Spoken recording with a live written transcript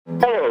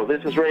Hello,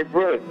 this is Ray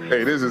Brooks.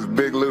 Hey, this is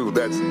Big Lou.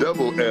 That's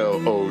double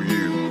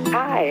L-O-U.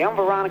 Hi, I'm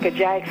Veronica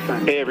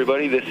Jackson. Hey,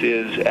 everybody, this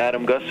is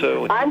Adam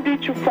Gusso. I'm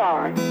Dietrich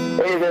Farr.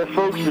 Hey there,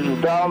 folks, this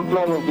is Don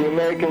Fleming, the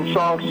American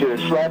songster,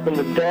 slapping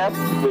the dap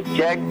with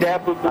Jack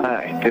Dapper.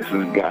 Hi, this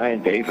is Guy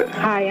Davis.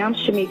 Hi, I'm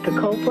Shamika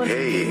Copeland.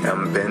 Hey,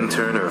 I'm Ben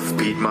Turner of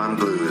Piedmont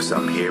Blues.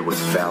 I'm here with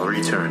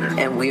Valerie Turner.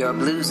 And we are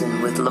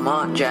bluesing with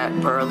Lamont Jack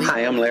Burley.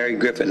 Hi, I'm Larry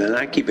Griffin, and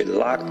I keep it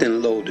locked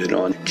and loaded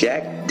on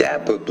Jack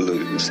Dapper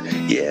Blues.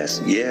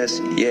 Yes, yes,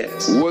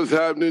 yes. What's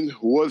happening?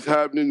 What's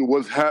happening?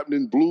 What's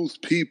happening, blues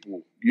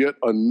people? Yet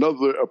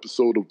another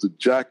episode of the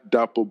Jack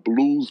Dapper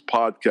Blues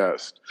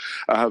podcast.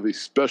 I have a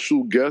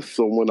special guest,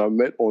 someone I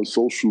met on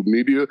social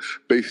media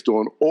based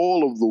on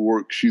all of the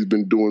work she's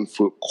been doing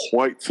for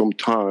quite some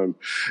time.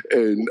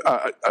 And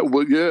I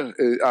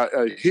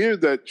hear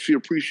that she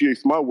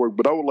appreciates my work,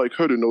 but I would like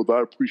her to know that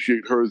I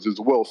appreciate hers as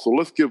well. So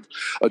let's give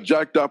a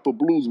Jack Dapper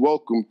Blues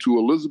welcome to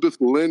Elizabeth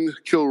Lynn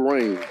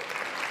Kilrain.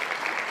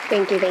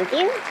 Thank you, thank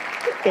you.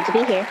 Good to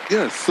be here.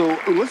 Yes, so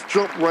let's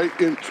jump right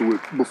into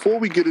it. Before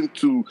we get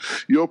into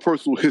your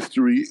personal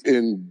history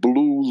in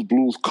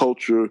blues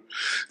culture,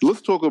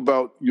 let's talk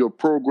about your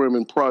program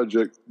and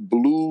project,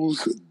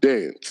 Blues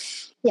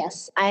Dance.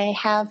 Yes, I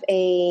have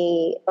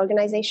a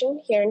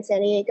organization here in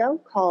San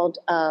Diego called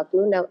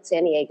Blue Note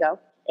San Diego,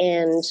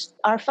 and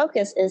our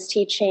focus is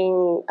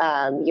teaching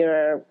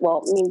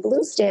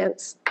blues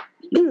dance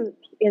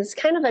is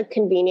kind of a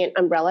convenient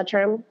umbrella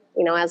term.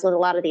 You know, as with a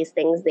lot of these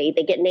things, they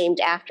get named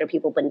after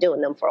people who've been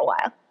doing them for a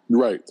while.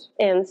 Right.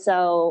 And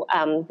so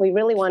we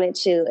really wanted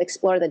to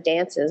explore the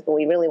dances, but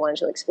we really wanted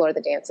to explore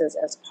the dances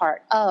as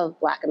part of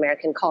Black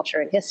American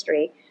culture and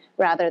history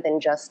rather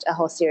than just a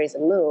whole series of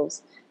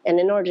moves. And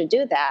in order to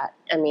do that,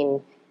 I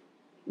mean,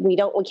 we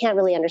can't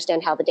really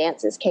understand how the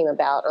dances came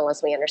about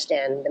unless we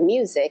understand the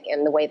music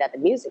and the way that the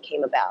music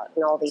came about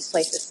in all these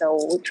places. So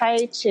we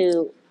try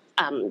to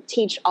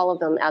teach all of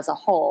them as a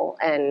whole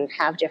and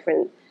have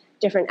different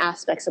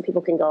aspects so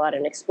people can go out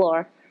and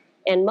explore.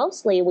 And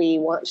mostly we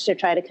want to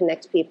try to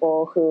connect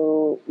people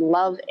who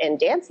love and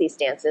dance these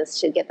dances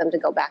to get them to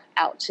go back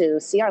out to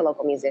see our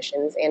local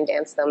musicians and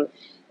dance them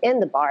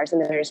in the bars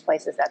and the various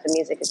places that the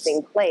music is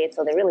being played,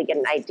 so they really get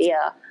an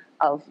idea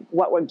of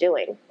what we're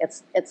doing.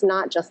 It's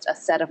not just a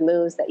set of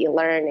moves that you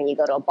learn and you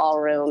go to a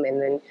ballroom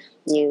and then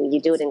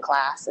you do it in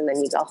class and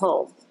then you go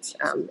home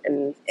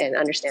and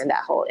understand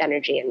that whole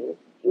energy and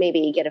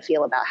maybe get a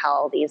feel about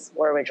how these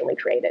were originally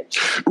created.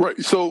 Right.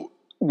 So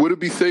would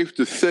it be safe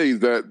to say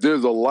that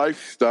there's a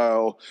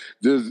lifestyle,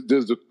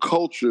 there's a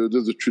culture,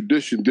 there's a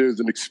tradition, there's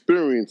an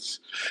experience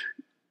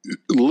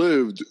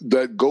lived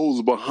that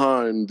goes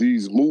behind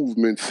these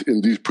movements in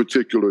these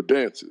particular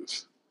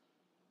dances?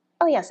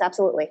 Oh, yes,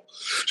 absolutely.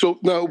 So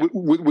now,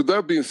 with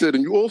that being said,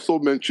 and you also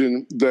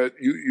mentioned that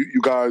you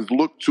guys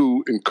look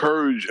to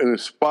encourage and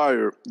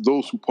inspire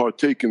those who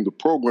partake in the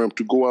program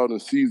to go out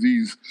and see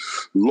these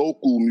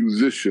local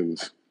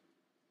musicians.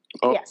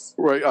 Yes.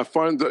 Right. I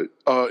find that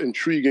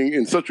intriguing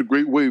in such a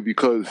great way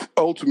because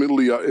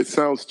ultimately it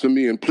sounds to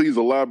me, and please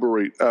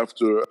elaborate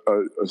after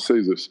I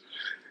say this,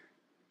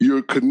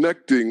 you're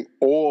connecting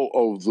all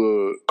of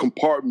the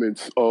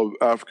compartments of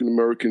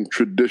African-American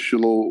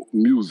traditional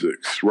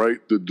musics,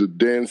 right? The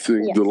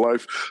dancing, yes. The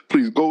life.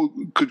 Please go.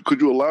 Could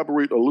you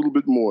elaborate a little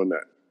bit more on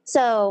that?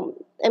 So,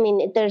 I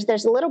mean, there's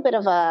a little bit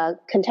of a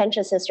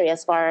contentious history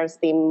as far as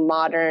the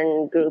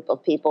modern group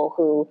of people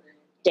who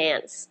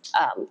dance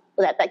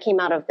that came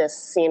out of this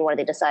scene where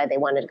they decided they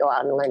wanted to go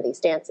out and learn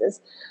these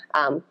dances.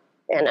 And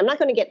I'm not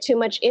going to get too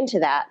much into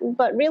that,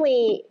 but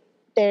really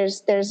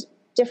there's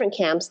different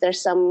camps.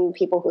 There's some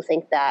people who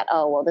think that,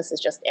 oh, well, this is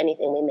just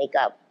anything we make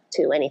up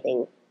to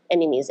anything,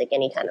 any music,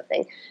 any kind of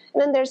thing.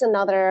 And then there's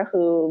another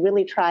who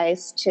really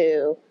tries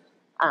to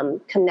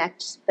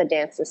connect the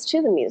dances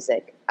to the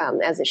music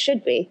as it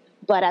should be.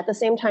 But at the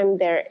same time,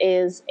 there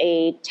is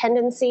a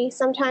tendency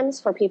sometimes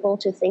for people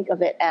to think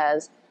of it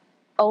as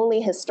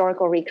only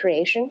historical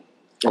recreation.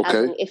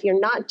 Okay. If you're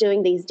not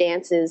doing these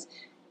dances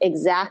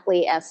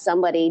exactly as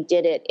somebody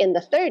did it in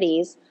the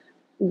 30s,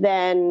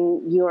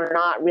 then you're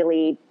not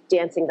really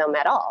dancing them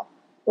at all,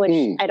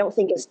 which I don't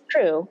think is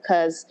true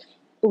because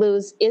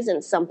blues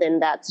isn't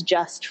something that's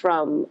just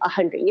from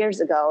 100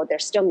 years ago.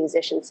 There's still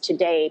musicians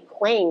today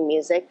playing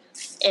music.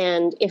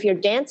 And if you're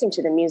dancing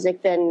to the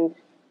music, then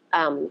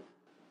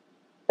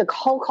the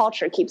whole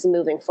culture keeps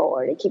moving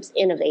forward. It keeps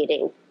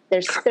innovating.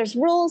 There's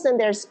rules and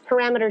there's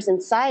parameters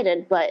inside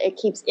it, but it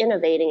keeps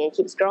innovating and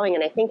keeps growing.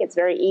 And I think it's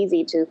very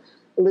easy to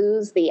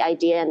lose the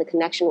idea and the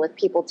connection with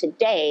people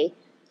today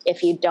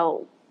if you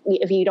don't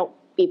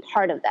be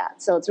part of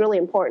that. So it's really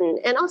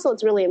important. And also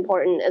it's really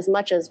important as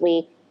much as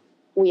we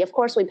of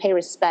course we pay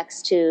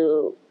respects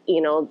to,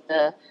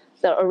 the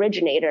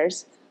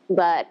originators,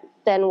 but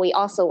then we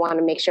also want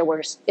to make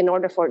sure in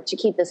order to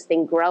keep this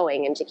thing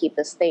growing and to keep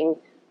this thing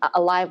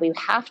alive, we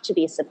have to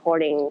be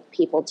supporting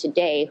people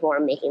today who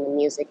are making the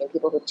music and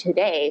people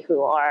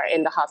who are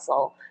in the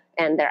hustle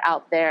and they're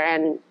out there.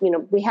 And,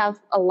 we have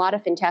a lot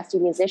of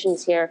fantastic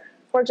musicians here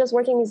who are just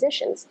working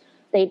musicians.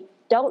 They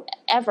don't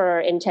ever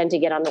intend to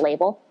get on the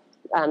label.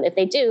 If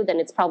they do, then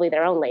it's probably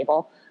their own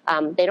label.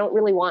 They don't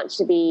really want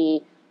to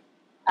be,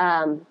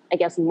 I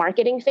guess,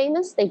 marketing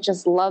famous. They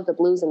just love the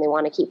blues and they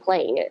want to keep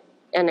playing it.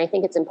 And I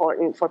think it's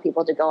important for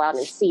people to go out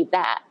and see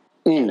that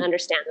and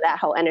understand that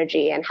whole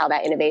energy and how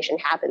that innovation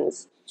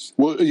happens.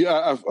 Well,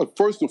 yeah,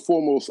 first and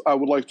foremost, I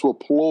would like to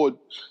applaud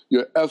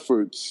your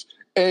efforts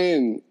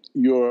and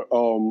your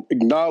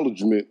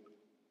acknowledgement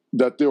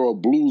that there are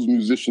blues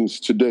musicians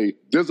today.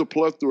 There's a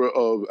plethora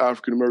of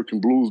African-American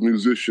blues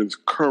musicians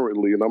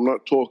currently, and I'm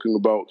not talking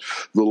about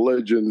the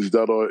legends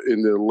that are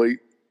in their late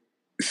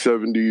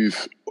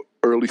 70s,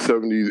 early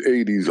 70s,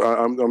 80s.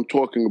 I'm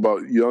talking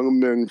about young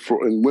men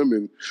and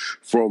women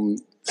from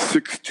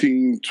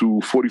 16 to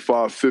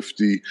 45,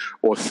 50,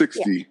 or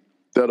 60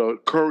 that are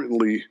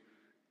currently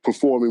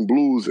performing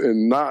blues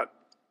and not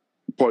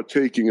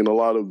partaking in a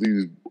lot of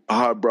these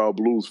highbrow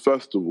blues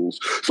festivals.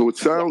 So it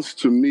sounds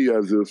to me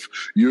as if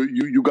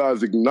you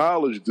guys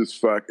acknowledge this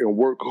fact and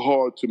work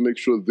hard to make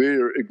sure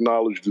they're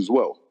acknowledged as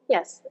well.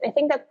 Yes, I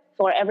think that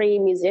for every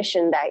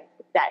musician that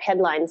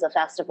headlines a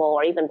festival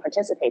or even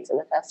participates in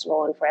a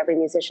festival, and for every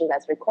musician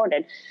that's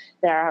recorded,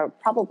 there are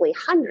probably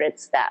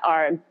hundreds that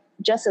are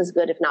just as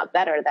good, if not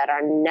better, that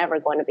are never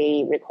going to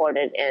be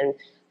recorded. And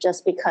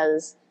just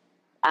because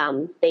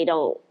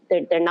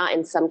they're not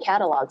in some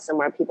catalog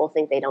somewhere, people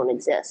think they don't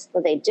exist,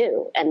 but they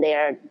do, and they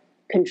are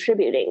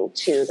contributing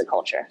to the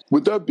culture.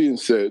 With that being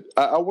said,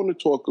 I want to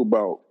talk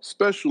about,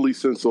 especially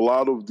since a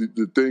lot of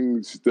the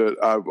things that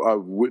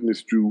I've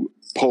witnessed you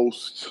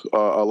post,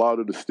 a lot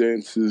of the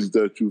stances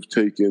that you've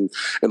taken,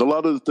 and a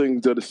lot of the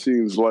things that it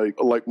seems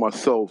like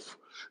myself,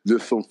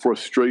 there's some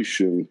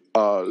frustration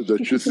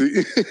that you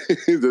see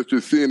that you're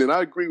seeing, and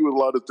I agree with a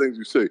lot of things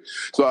you say.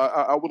 So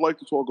I would like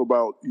to talk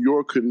about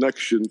your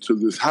connection to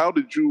this. How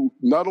did you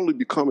not only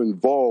become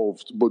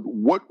involved, but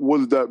what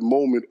was that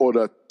moment or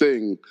that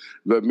thing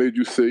that made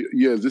you say,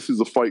 "Yeah, this is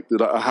a fight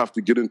that I have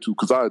to get into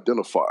because I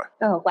identify"?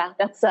 Oh wow,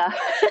 that's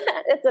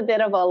it's a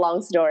bit of a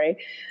long story.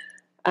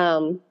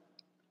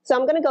 So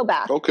I'm going to go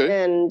back.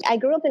 Okay. And I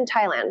grew up in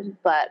Thailand,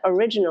 but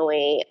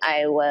originally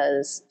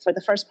for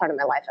the first part of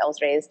my life, I was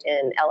raised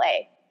in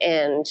LA.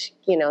 And,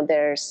 in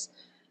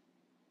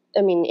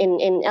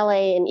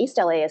LA, in East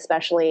LA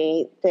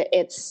especially,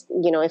 it's,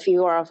 if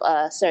you are of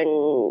a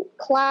certain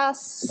class,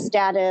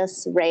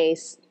 status,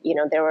 race,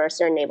 there were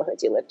certain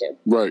neighborhoods you lived in.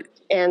 Right.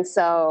 And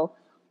so,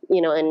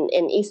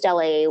 in East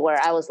LA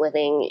where I was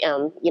living,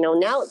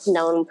 now it's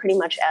known pretty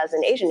much as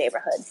an Asian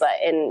neighborhood,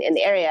 but in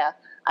the area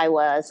I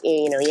was,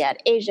 you had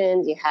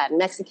Asians, you had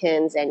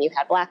Mexicans, and you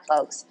had Black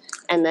folks.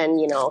 And then,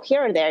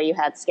 here or there you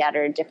had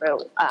scattered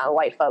different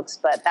white folks,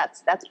 but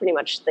that's pretty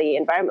much the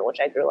environment which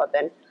I grew up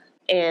in.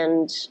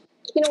 And,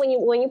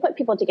 when you put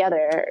people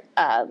together,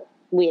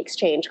 we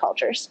exchange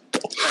cultures.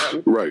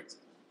 Right.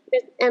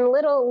 And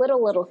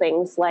little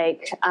things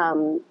like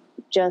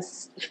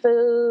just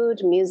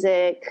food,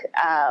 music,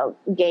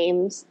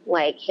 games,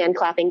 like hand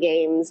clapping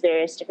games,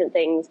 various different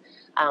things.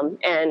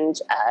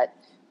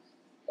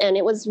 And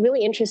it was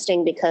really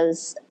interesting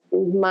because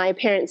my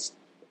parents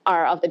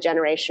are of the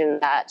generation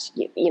that,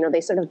 they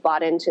sort of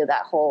bought into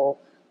that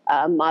whole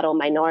model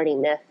minority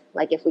myth.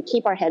 Like if we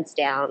keep our heads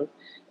down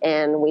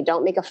and we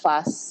don't make a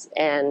fuss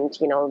and,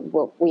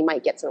 we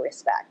might get some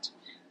respect.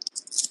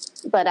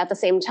 But at the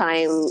same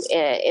time,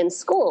 in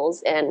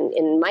schools and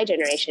in my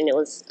generation, it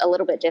was a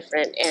little bit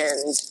different.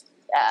 And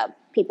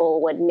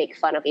people would make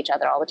fun of each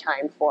other all the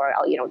time for,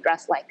 you don't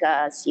dress like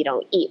us, you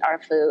don't eat our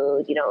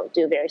food, you don't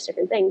do various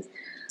different things.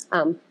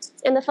 And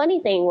the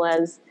funny thing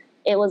was,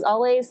 it was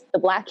always the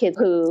Black kids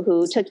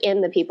who took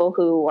in the people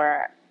who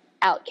were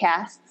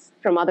outcasts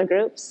from other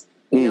groups.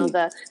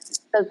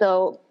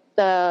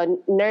 The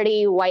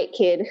nerdy white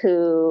kid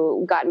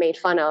who got made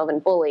fun of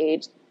and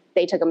bullied,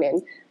 they took him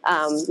in.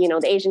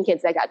 The Asian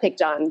kids that got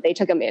picked on, they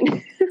took him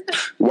in.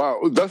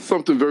 Wow, that's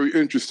something very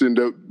interesting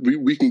that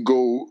we can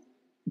go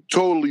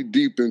totally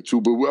deep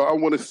into, but I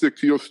want to stick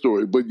to your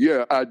story. But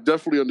yeah, I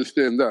definitely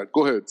understand that.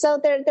 Go ahead. So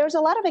there's a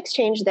lot of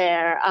exchange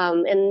there,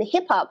 and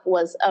hip hop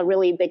was a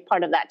really big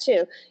part of that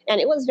too. And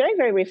it was very,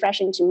 very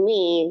refreshing to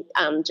me,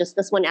 just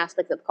this one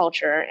aspect of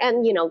culture.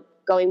 And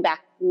going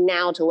back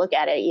now to look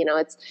at it,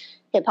 it's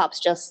hip hop's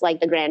just like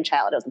the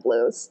grandchild of the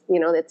blues.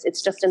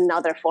 It's just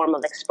another form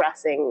of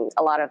expressing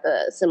a lot of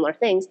the similar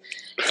things.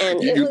 And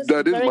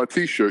that is my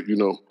T-shirt,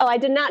 Oh, I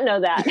did not know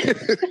that.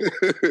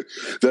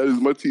 That is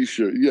my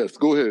T-shirt. Yes,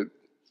 go ahead.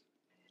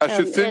 I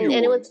should send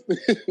you one. It was,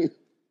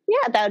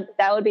 yeah,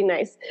 that would be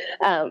nice.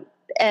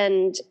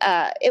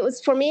 It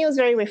was, for me, it was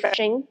very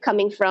refreshing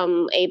coming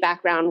from a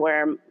background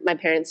where my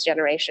parents'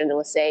 generation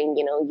was saying,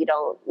 you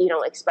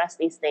don't express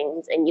these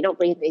things and you don't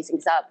bring these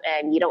things up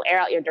and you don't air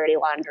out your dirty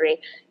laundry.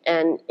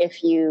 And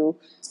if you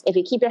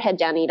keep your head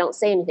down and you don't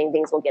say anything,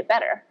 things will get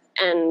better.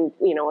 And,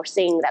 we're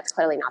seeing that's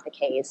clearly not the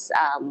case.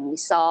 We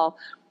saw,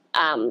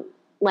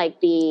 like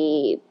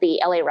the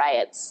LA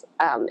riots,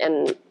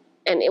 and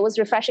it was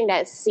refreshing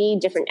to see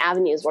different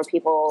avenues where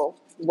people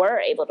were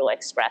able to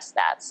express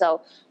that.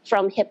 So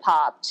from hip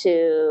hop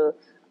to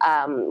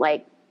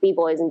like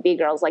B-boys and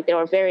B-girls. Like there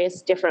were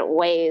various different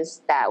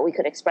ways that we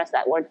could express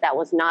that word that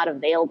was not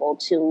available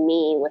to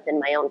me within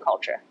my own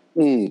culture.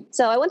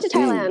 So I went to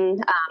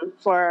Thailand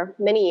for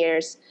many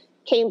years,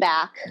 came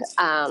back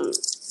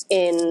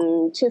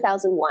in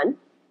 2001.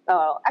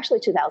 Oh, actually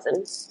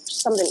 2000,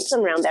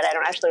 something around that. I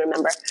don't actually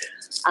remember.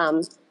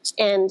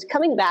 And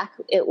coming back,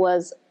 it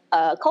was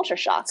a culture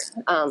shock.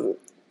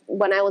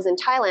 When I was in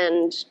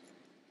Thailand,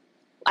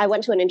 I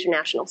went to an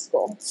international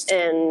school,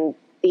 and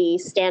the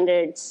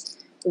standards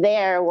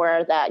there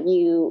were that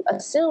you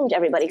assumed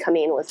everybody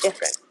coming in was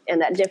different, and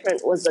that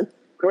different was a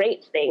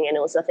great thing, and it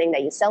was a thing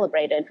that you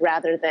celebrated,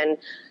 rather than,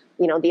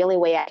 the only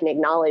way I can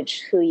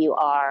acknowledge who you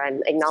are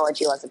and acknowledge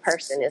you as a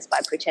person is by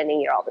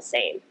pretending you're all the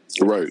same.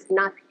 Right. It's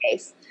not the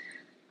case.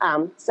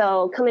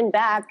 So coming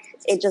back,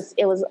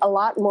 it was a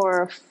lot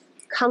more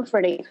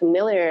comforting,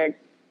 familiar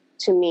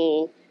to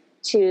me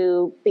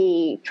to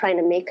be trying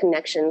to make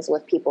connections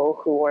with people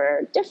who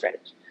were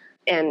different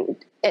and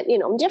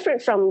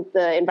different from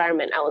the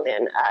environment I was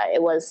in.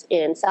 It was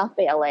in South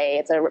Bay, LA.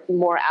 It's a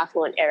more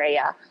affluent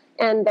area.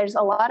 And there's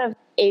a lot of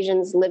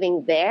Asians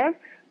living there,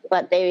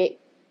 but they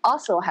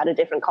also had a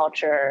different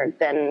culture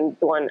than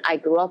the one I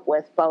grew up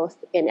with, both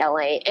in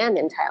LA and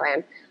in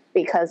Thailand,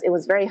 because it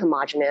was very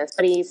homogenous.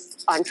 But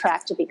he's on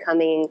track to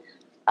becoming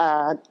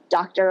a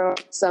doctor,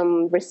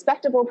 some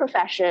respectable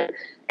profession.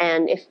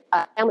 And if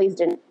families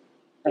didn't,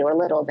 when they were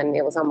little, then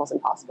it was almost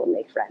impossible to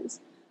make friends.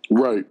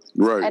 Right.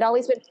 I'd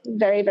always been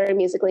very, very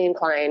musically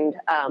inclined.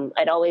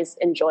 I'd always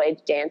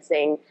enjoyed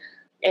dancing.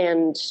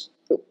 And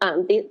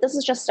this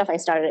is just stuff I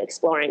started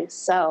exploring.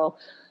 So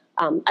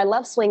I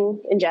love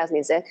swing and jazz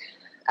music.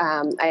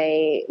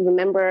 I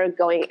remember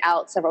going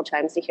out several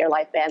times to hear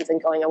live bands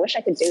and going, I wish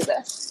I could do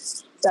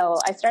this. So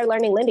I started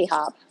learning Lindy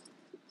Hop.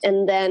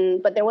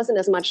 But there wasn't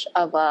as much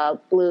of a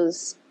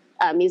blues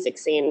music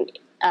scene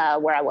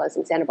where I was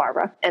in Santa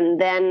Barbara. And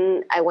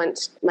then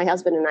my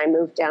husband and I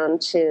moved down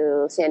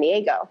to San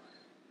Diego,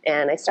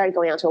 and I started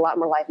going out to a lot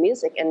more live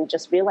music and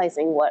just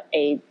realizing what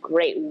a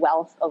great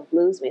wealth of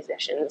blues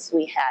musicians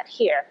we had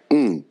here.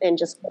 And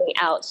just going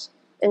out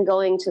and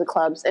going to the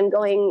clubs and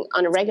going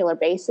on a regular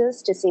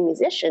basis to see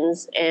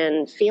musicians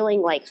and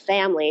feeling like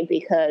family,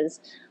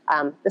 because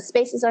the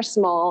spaces are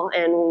small,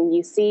 and when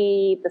you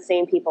see the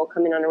same people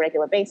come in on a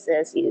regular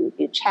basis, you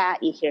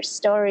chat, you hear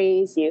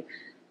stories,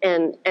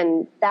 and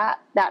that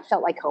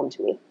felt like home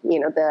to me.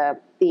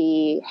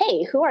 The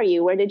hey, who are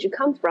you? Where did you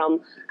come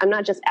from? I'm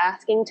not just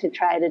asking to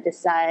try to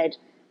decide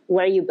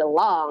where you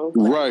belong.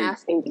 Right. I'm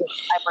asking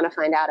because I want to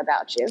find out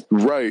about you.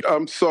 Right.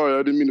 I'm sorry,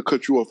 I didn't mean to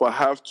cut you off. I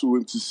have to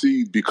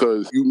intercede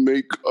because you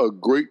make a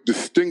great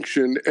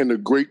distinction and a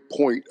great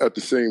point at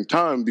the same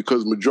time,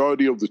 because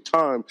majority of the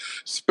time,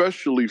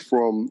 especially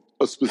from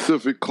a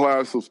specific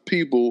class of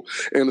people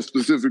and a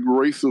specific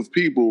race of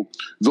people,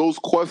 those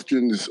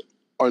questions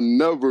are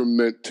never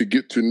meant to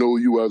get to know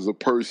you as a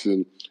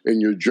person in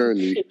your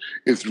journey.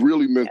 It's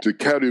really meant to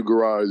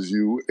categorize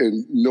you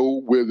and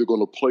know where they're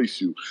going to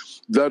place you.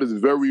 That is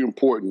very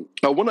important.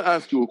 I want to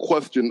ask you a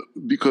question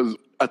because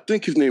I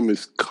think his name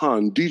is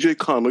Khan, DJ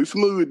Khan. Are you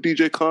familiar with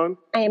DJ Khan?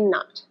 I am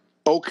not.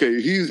 Okay,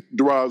 he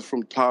derives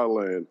from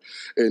Thailand,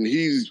 and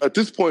he's, at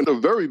this point, a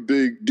very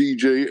big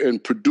DJ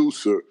and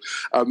producer.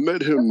 I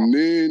met him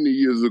many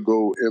years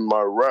ago in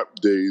my rap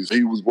days.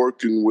 He was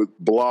working with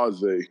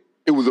Blase.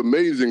 It was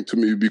amazing to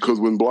me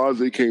because when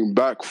Blase came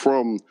back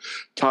from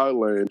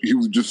Thailand, he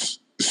was just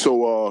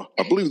so,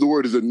 I believe the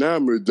word is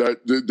enamored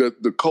that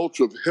the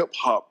culture of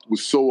hip-hop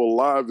was so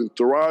alive and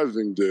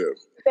thriving there.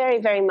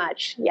 Very, very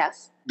much,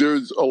 yes.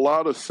 There's a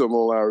lot of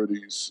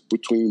similarities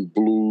between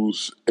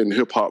blues and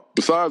hip-hop,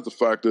 besides the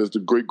fact that it's the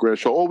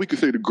great-grandchild, or we could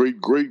say the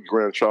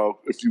great-great-grandchild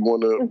if you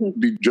want to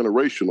be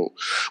generational.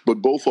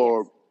 But both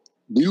are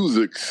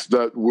musics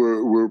that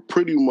were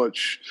pretty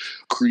much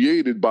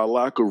created by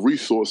lack of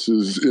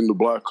resources in the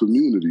Black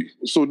community.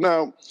 So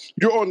now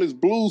you're on this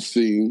blues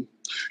scene.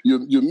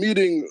 You're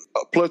meeting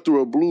a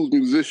plethora of blues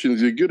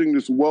musicians. You're getting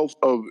this wealth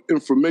of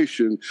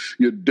information.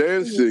 You're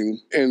dancing,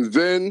 and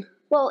then...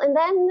 Well, and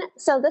then,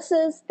 so this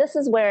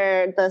is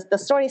where the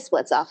story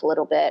splits off a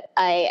little bit.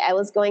 I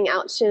was going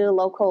out to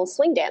local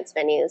swing dance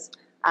venues,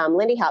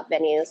 Lindy Hop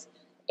venues,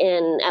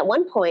 and at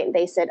one point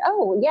they said,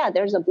 oh, yeah,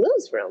 there's a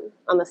blues room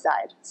on the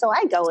side. So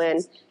I go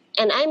in,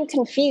 and I'm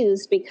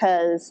confused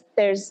because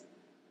there's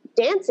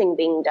dancing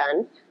being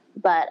done,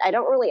 but I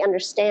don't really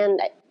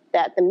understand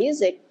that the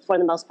music, for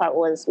the most part,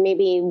 was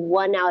maybe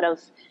 1 out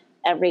of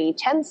every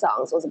 10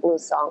 songs was a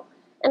blues song.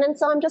 And then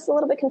so I'm just a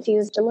little bit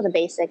confused, some of the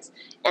basics,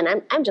 and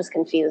I'm just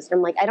confused.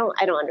 I'm like, I don't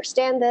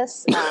understand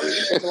this.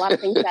 There's a lot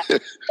of things that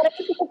but I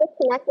think people get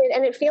disconnected,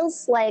 and it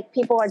feels like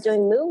people are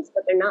doing moves,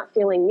 but they're not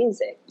feeling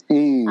music.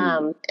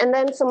 And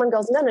then someone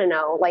goes,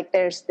 no, like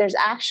there's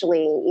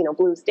actually,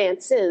 blues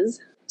dances.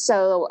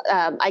 So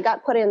I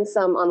got put in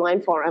some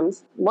online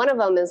forums. One of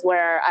them is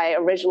where I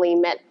originally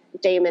met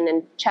Damon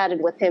and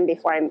chatted with him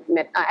before I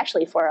met,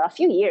 actually for a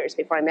few years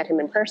before I met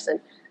him in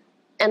person.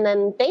 And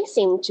then they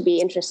seemed to be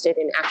interested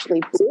in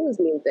actually blues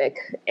music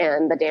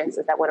and the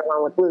dances that went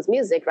along with blues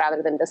music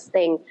rather than this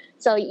thing.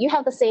 So you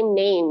have the same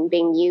name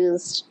being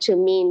used to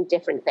mean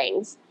different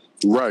things.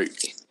 Right.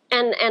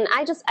 And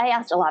I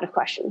asked a lot of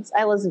questions.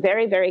 I was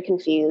very, very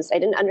confused. I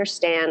didn't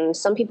understand.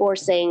 Some people were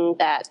saying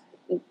that,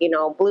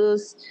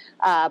 blues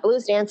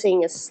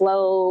dancing is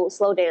slow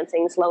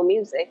dancing, slow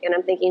music. And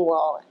I'm thinking,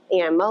 well,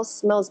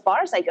 most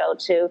bars I go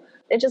to,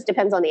 it just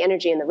depends on the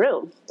energy in the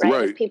room,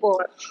 right? If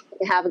people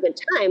have a good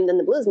time, then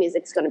the blues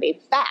music's going to be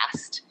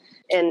fast.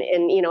 And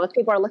if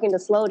people are looking to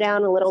slow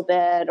down a little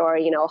bit or,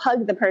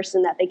 hug the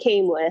person that they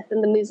came with, then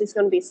the music's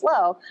going to be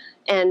slow.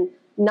 And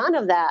none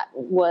of that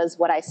was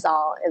what I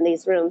saw in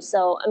these rooms.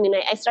 So,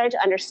 I started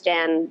to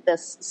understand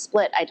this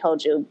split I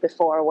told you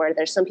before, where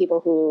there's some people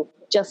who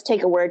just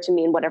take a word to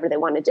mean whatever they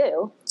want to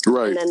do.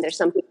 Right. And then there's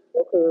some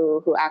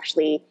people who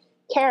actually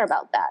care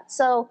about that.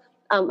 So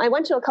I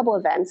went to a couple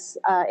events.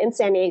 In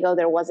San Diego,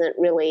 there wasn't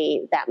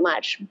really that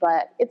much,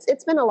 but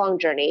it's been a long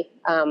journey.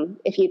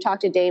 If you talk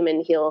to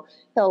Damon, he'll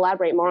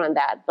elaborate more on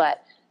that.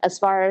 But as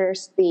far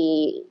as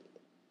the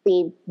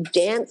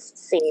dance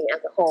scene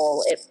as a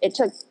whole, it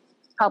took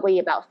probably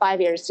about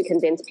 5 years to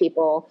convince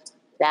people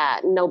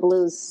that no,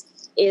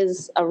 blues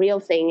is a real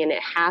thing and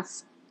it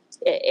has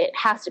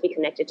to be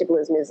connected to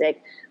blues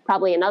music.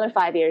 Probably another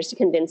 5 years to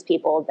convince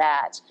people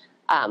that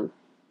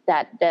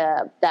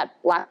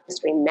Black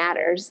history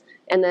matters,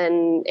 and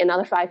then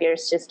another 5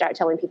 years to start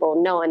telling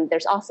people no. And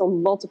there's also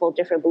multiple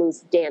different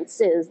blues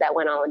dances that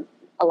went on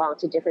along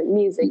to different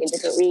music in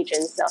different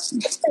regions. So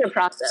it's been a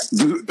process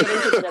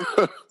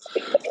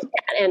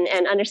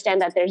and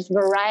understand that there's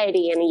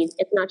variety and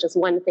it's not just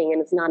one thing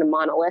and it's not a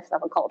monolith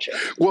of a culture.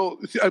 Well,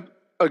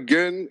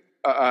 again,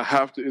 I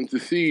have to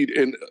intercede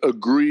and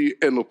agree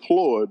and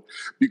applaud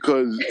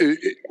because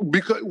it's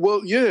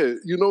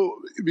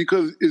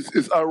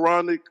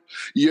ironic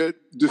yet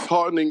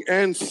disheartening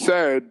and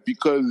sad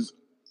because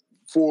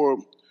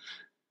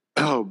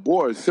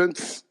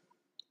since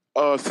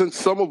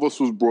some of us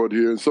was brought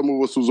here and some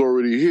of us was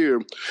already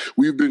here,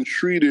 we've been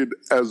treated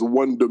as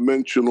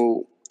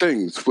one-dimensional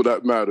things, for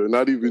that matter.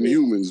 Not even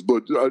humans,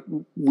 but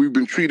we've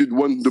been treated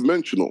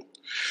one-dimensional.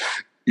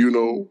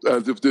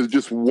 As if there's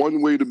just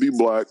one way to be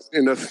Black,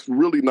 and that's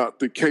really not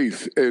the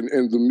case.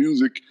 And the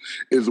music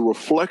is a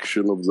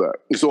reflection of that.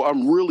 So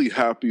I'm really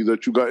happy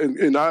that you got,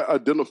 and I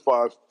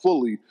identify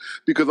fully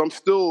because I'm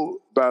still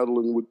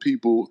battling with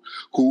people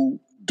who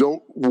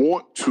don't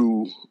want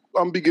to.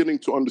 I'm beginning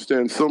to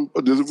understand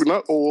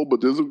not all,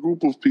 but there's a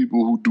group of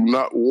people who do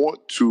not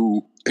want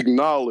to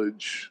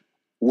acknowledge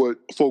what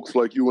folks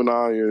like you and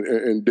I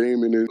and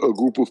Damon and a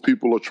group of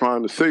people are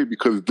trying to say,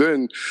 because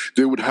then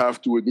they would have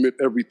to admit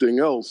everything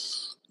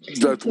else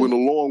that went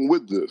along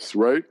with this,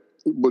 right?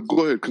 But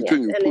go ahead,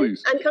 continue,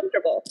 please. It's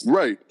uncomfortable.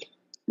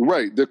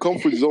 Right. Their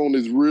comfort zone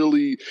is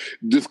really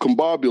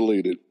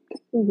discombobulated.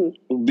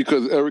 Mm-hmm.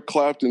 Because Eric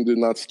Clapton did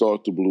not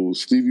start the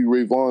blues. Stevie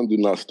Ray Vaughan did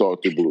not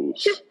start the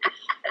blues.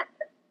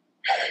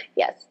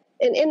 Yes.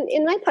 And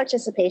in my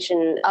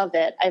participation of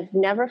it, I've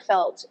never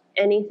felt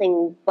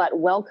anything but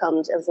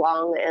welcomed as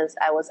long as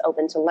I was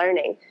open to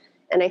learning.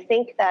 And I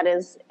think that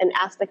is an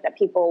aspect that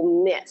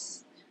people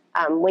miss.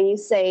 When you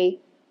say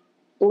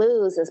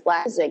blues is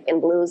Black music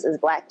and blues is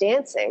Black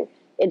dancing,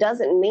 it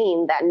doesn't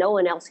mean that no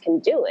one else can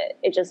do it.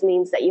 It just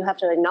means that you have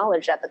to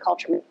acknowledge that the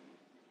culture.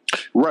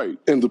 Right.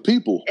 And the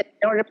people.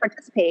 In order to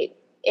participate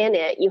in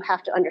it, you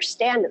have to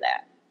understand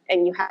that.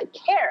 And you have to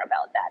care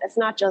about that. It's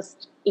not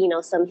just,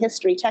 some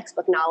history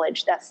textbook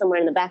knowledge that's somewhere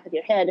in the back of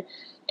your head,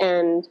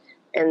 and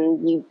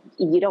you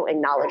don't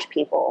acknowledge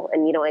people,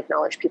 and you don't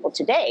acknowledge people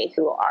today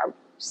who are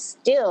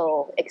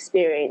still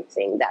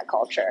experiencing that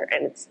culture,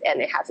 and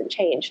it hasn't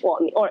changed. Well,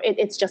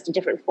 it's just a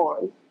different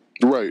form.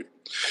 Right.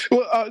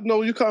 Well,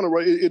 no, you're kind of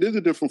right. It is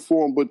a different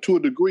form, but to a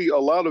degree, a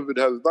lot of it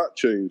has not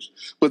changed.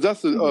 But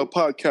that's a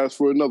podcast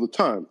for another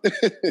time.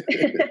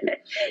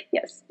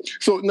 Yes.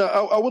 So now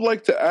I would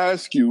like to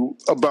ask you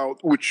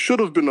about, which should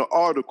have been an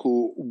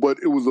article, but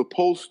it was a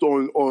post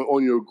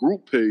on your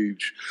group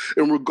page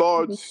in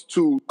regards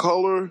to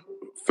color,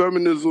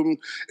 feminism,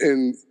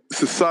 and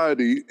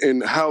society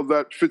and how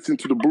that fits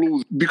into the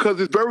blues, because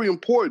it's very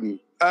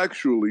important,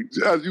 actually.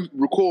 As you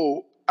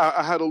recall,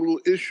 I had a little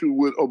issue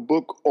with a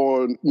book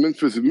on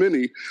Memphis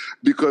Minnie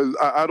because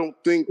I don't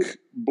think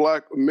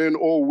Black men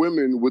or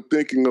women were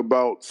thinking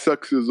about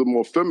sexism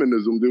or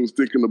feminism. They was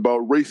thinking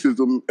about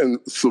racism and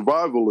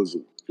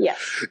survivalism. Yeah.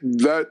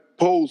 That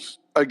post,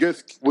 I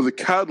guess, was a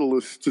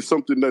catalyst to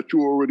something that you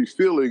were already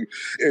feeling,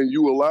 and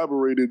you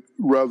elaborated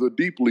rather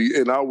deeply,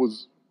 and I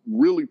was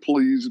really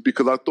pleased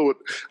because I thought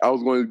I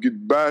was going to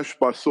get bashed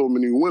by so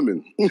many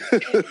women.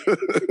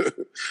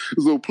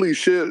 So please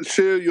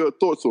share your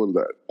thoughts on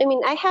that.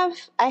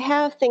 I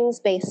have things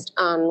based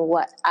on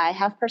what I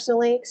have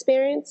personally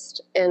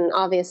experienced, and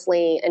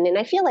obviously, and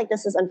I feel like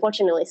this is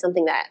unfortunately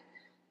something that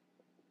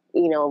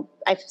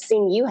I've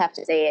seen you have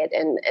to say it,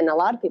 and a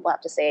lot of people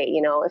have to say it.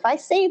 If I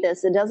say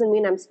this, it doesn't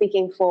mean I'm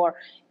speaking for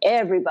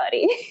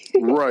everybody.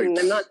 Right.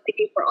 I'm not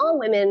speaking for all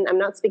women. I'm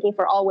not speaking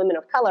for all women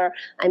of color.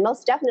 I'm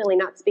most definitely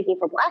not speaking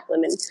for Black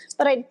women.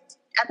 But I,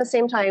 at the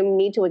same time,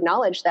 need to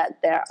acknowledge that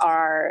there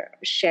are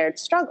shared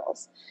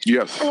struggles.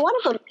 Yes. And one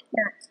of them is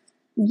that,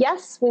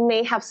 yes, we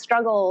may have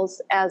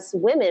struggles as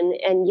women,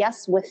 and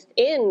yes,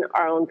 within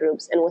our own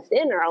groups and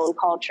within our own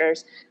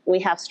cultures, we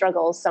have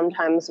struggles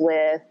sometimes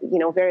with,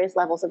 various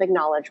levels of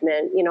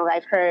acknowledgement.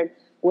 I've heard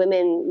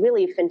women,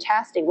 really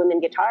fantastic women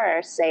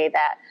guitarists say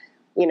that,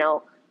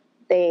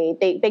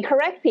 they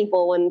correct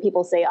people when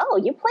people say, oh,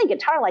 you play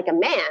guitar like a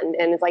man.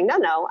 And it's like,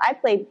 no, I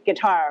play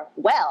guitar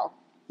well.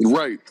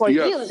 Right. For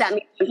yes. you, that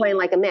means you're playing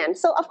like a man.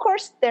 So, of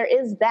course, there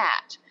is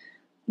that.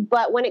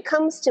 But when it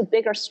comes to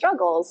bigger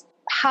struggles,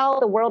 how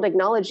the world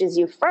acknowledges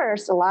you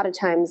first, a lot of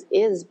times,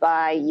 is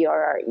by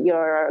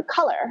your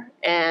color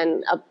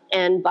and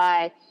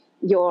by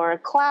your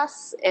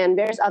class and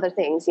various other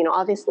things.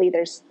 Obviously,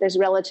 there's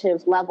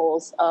relative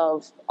levels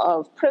of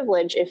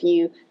privilege. If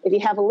you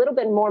have a little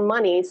bit more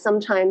money,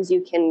 sometimes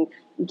you can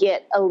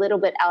get a little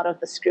bit out of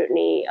the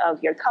scrutiny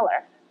of your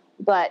color.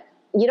 But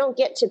you don't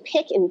get to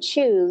pick and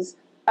choose.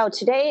 Oh,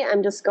 today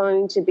I'm just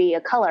going to be a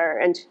color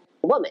and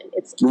a woman.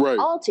 It's right.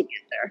 all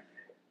together.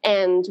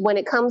 And when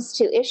it comes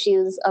to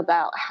issues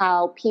about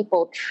how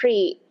people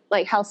treat,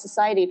 like how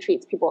society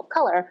treats people of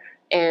color,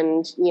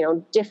 and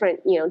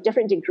different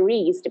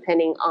degrees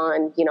depending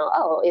on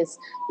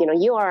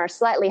you are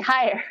slightly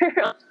higher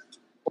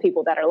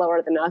people that are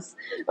lower than us,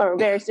 or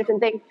various different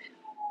things,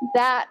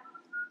 that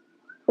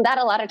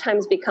a lot of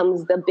times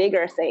becomes the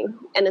bigger thing.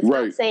 And it's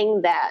right. not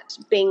saying that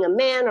being a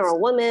man or a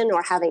woman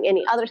or having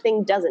any other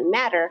thing doesn't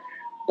matter,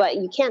 but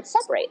you can't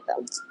separate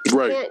them.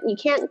 Right. You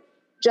can't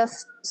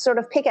just sort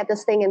of pick at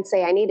this thing and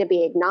say, I need to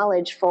be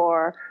acknowledged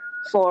for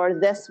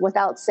this,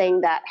 without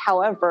saying that,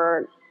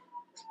 however,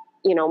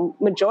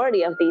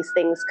 majority of these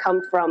things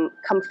come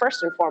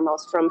first and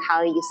foremost from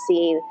how you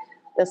see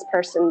this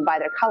person by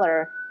their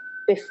color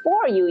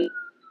before you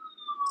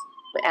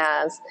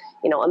as,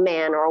 a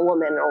man or a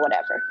woman or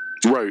whatever.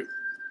 Right.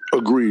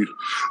 Agreed.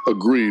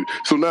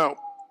 So now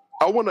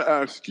I want to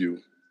ask you,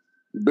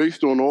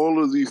 based on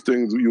all of these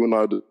things you and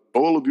I did,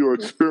 all of your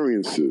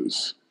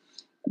experiences,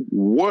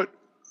 what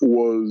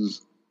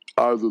was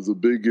either the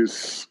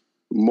biggest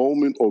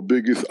moment or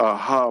biggest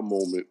aha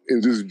moment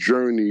in this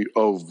journey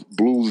of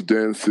blues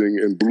dancing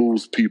and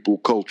blues people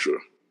culture?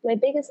 My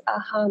biggest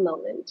aha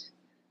moment,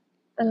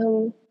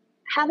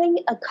 having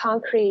a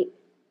concrete,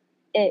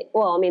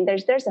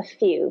 there's a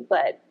few,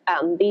 but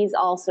these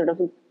all sort of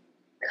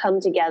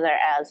come together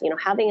as,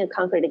 having a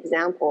concrete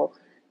example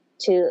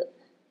to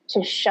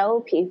show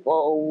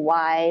people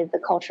why the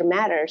culture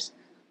matters.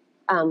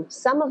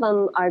 Some of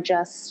them are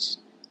just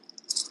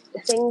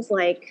things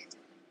like,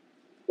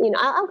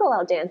 I'll go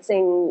out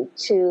dancing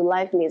to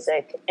live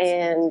music,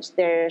 and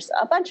there's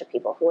a bunch of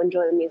people who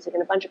enjoy the music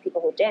and a bunch of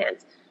people who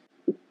dance.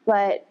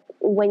 But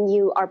when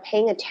you are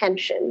paying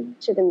attention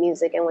to the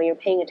music and when you're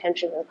paying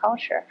attention to the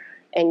culture,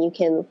 and you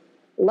can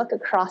look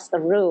across the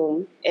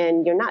room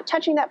and you're not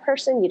touching that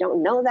person, you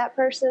don't know that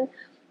person,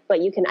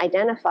 but you can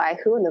identify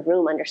who in the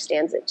room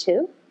understands it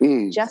too,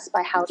 just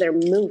by how they're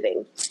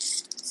moving.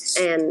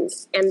 And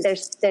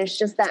there's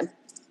just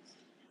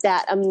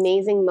that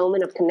amazing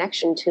moment of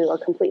connection to a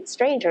complete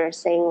stranger,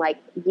 saying, like,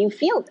 you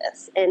feel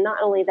this. And not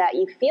only that,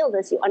 you feel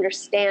this, you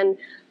understand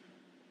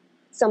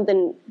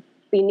something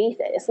beneath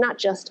it. It's not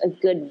just a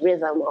good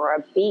rhythm or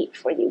a beat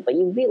for you, but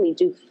you really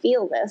do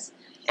feel this.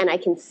 And I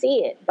can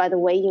see it by the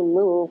way you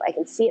move. I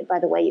can see it by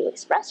the way you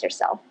express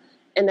yourself.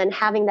 And then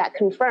having that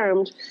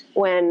confirmed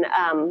when,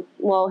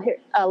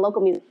 a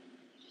local musician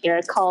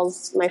here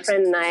calls my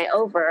friend and I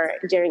over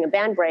during a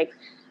band break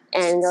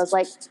and goes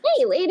like,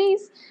 hey,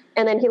 ladies.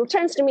 And then he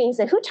turns to me and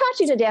said, who taught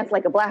you to dance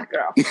like a Black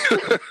girl?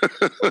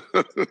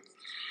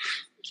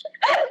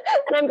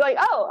 And I'm going,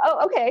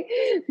 oh, okay.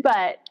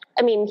 But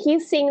I mean,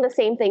 he's seeing the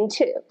same thing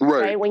too,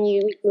 right? When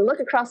you look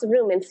across the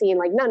room and seeing,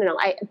 like, no.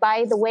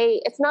 By the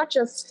way, it's not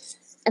just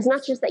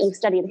that you've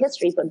studied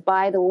history, but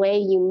by the way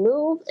you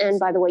move and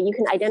by the way you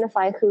can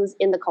identify who's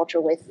in the culture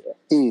with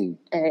you.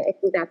 I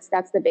think that's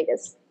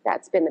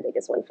been the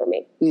biggest one for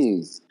me.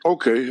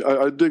 Okay,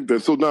 I dig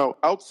that. So now,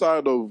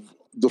 outside of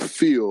the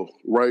feel,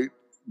 right?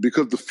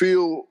 Because the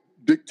feel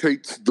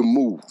dictates the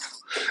move.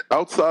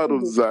 Outside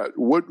of that,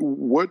 what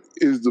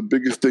is the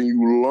biggest thing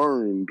you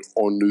learned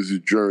on this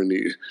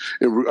journey?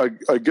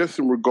 I guess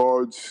in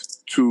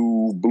regards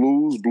to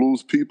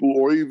blues people,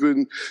 or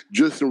even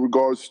just in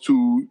regards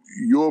to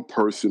your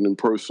person and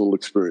personal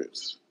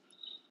experience?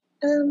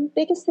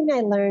 Biggest thing I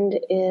learned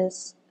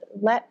is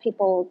let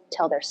people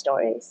tell their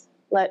stories.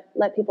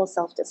 Let people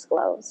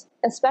self-disclose.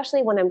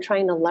 Especially when I'm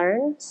trying to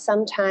learn,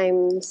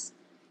 sometimes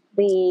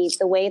the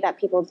way that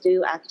people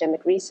do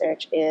academic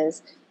research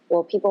is,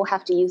 well, people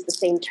have to use the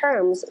same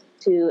terms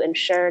to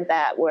ensure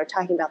that we're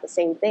talking about the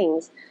same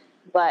things.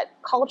 But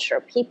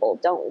culture, people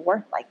don't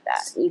work like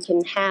that. You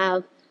can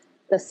have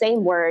the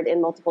same word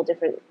in multiple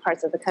different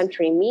parts of the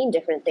country mean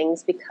different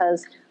things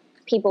because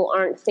people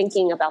aren't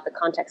thinking about the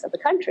context of the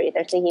country.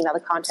 They're thinking about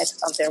the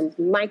context of their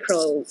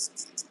micro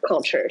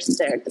cultures,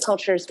 the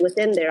cultures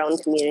within their own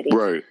community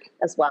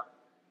as well.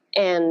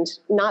 And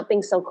not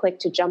being so quick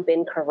to jump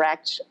in,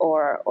 correct,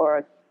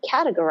 or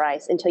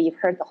categorize until you've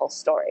heard the whole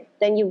story.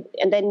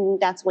 Then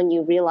that's when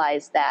you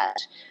realize that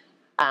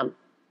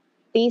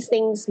these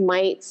things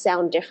might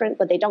sound different,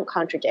 but they don't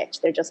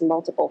contradict. They're just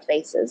multiple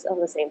faces of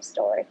the same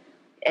story.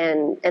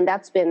 And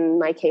that's been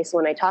my case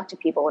when I talk to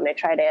people, when I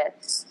try to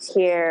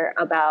hear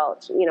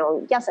about,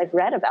 yes, I've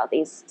read about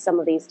some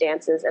of these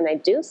dances and I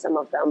do some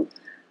of them,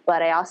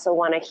 but I also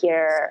want to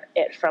hear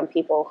it from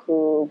people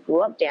who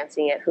grew up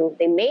dancing it, who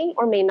they may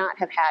or may not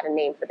have had a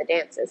name for the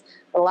dances.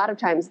 But a lot of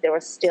times there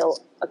was still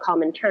a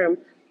common term.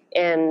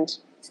 And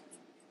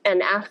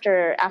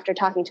after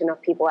talking to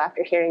enough people,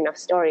 after hearing enough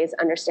stories,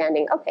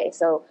 understanding, okay,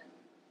 so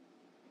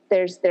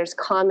there's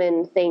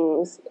common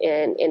things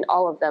in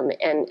all of them,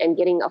 and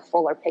getting a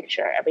fuller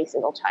picture every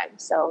single time.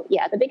 So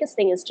yeah, the biggest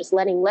thing is just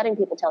letting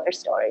people tell their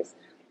stories.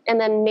 And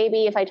then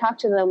maybe if I talk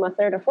to them a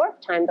third or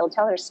fourth time, they'll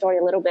tell their story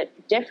a little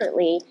bit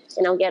differently,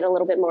 and I'll get a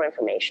little bit more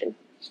information.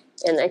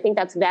 And I think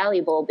that's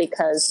valuable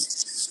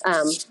because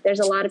there's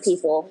a lot of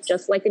people,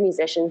 just like the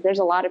musicians, there's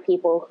a lot of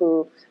people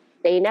who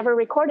they never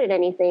recorded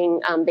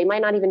anything. They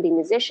might not even be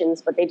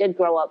musicians, but they did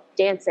grow up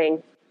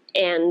dancing,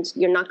 and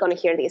you're not going to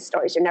hear these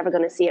stories. You're never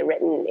going to see it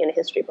written in a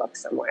history book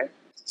somewhere.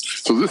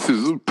 So this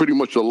is pretty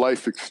much a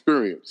life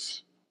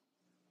experience.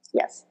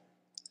 Yes.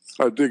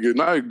 I dig it,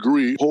 and I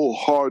agree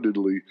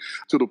wholeheartedly,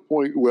 to the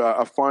point where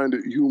I find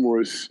it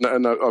humorous,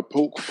 and I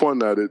poke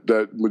fun at it,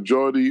 that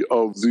majority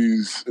of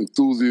these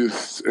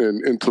enthusiasts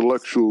and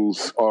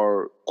intellectuals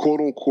are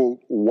quote-unquote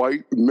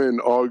white men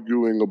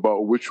arguing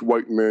about which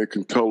white man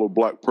can tell a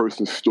black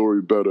person's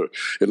story better,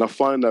 and I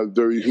find that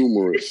very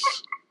humorous.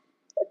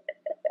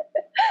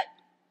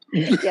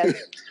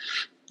 Yes.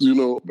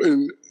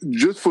 And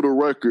just for the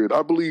record,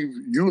 I believe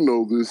you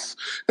know this,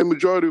 and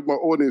majority of my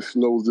audience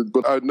knows it,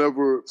 but I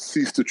never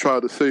cease to try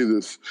to say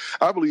this.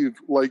 I believe,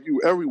 like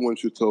you, everyone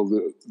should tell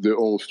their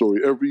own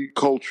story. Every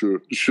culture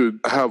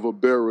should have a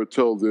bearer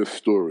tell their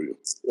story.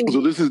 Mm-hmm.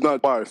 So this is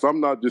not biased. I'm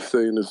not just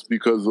saying this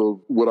because of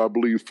what I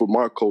believe for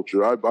my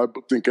culture. I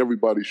think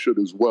everybody should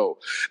as well.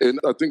 And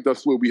I think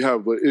that's where we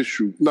have an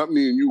issue, not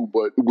me and you,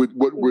 but with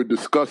what we're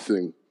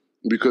discussing.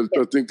 Because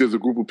I think there's a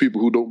group of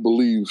people who don't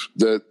believe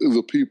that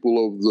the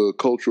people of the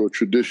culture or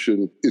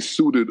tradition is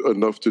suited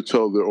enough to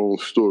tell their own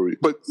story.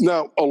 But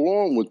now,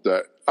 along with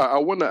that, I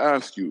want to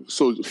ask you,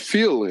 so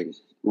feeling,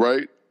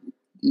 right,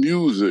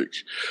 music,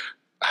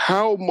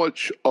 how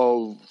much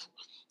of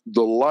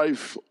the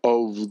life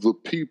of the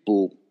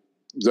people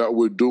that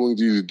were doing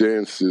these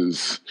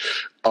dances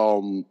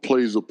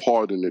plays a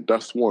part in it?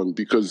 That's one,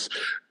 because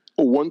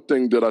one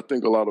thing that I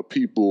think a lot of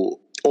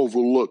people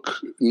overlook,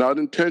 not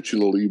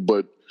intentionally,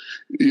 but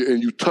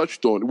and you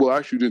touched on it. Well,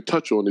 actually, you didn't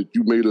touch on it.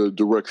 You made a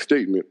direct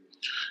statement.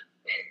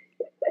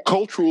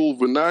 Cultural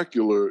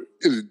vernacular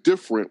is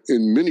different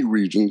in many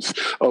regions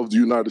of the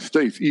United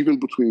States, even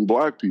between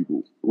black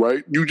people,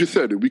 right? You just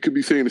said it. We could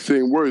be saying the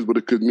same words, but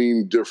it could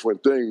mean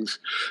different things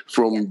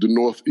from the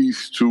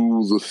Northeast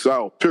to the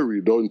South,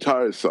 period, the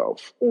entire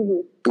South.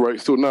 Mm-hmm.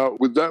 Right? So now,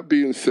 with that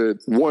being said,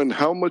 one,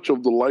 how much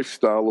of the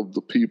lifestyle of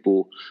the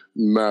people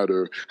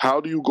matter? How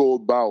do you go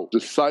about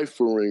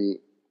deciphering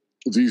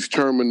these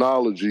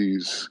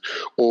terminologies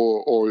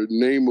or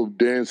name of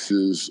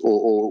dances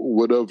or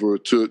whatever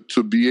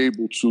to be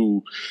able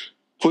to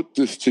put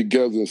this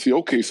together and say,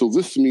 okay, so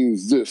this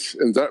means this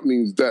and that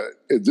means that,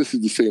 and this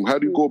is the same. How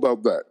do you go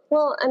about that?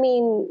 Well, I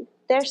mean,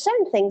 there are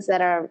certain things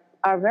that are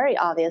very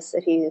obvious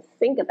if you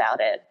think about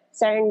it.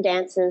 Certain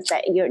dances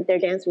that they're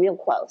danced real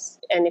close.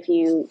 And if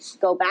you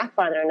go back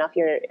farther enough,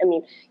 you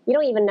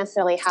don't even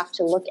necessarily have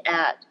to look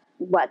at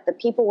what the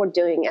people were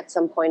doing at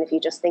some point. If you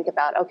just think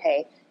about,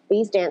 okay,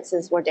 these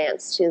dances were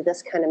danced to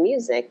this kind of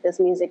music. This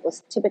music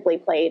was typically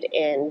played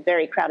in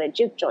very crowded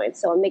juke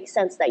joints. So it makes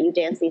sense that you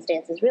dance these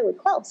dances really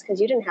close because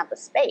you didn't have the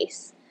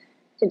space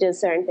to do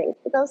certain things.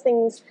 But those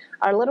things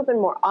are a little bit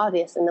more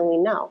obvious and then we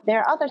know. There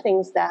are other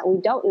things that we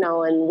don't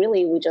know, and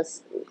really we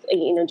just,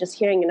 just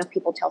hearing enough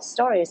people tell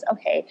stories,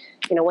 okay,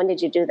 when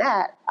did you do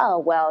that? Oh,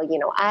 well,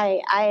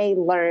 I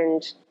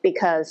learned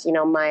because,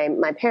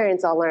 my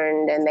parents all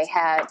learned, and they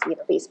had,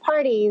 these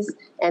parties,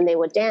 and they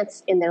would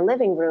dance in their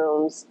living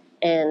rooms.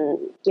 And,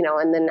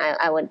 and then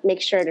I would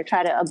make sure to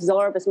try to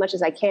absorb as much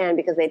as I can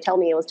because they tell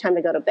me it was time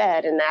to go to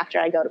bed. And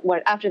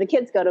after the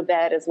kids go to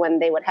bed is when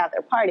they would have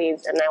their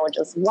parties, and I would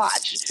just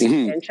watch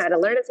and try to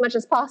learn as much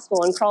as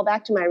possible and crawl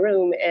back to my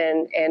room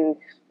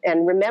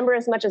and remember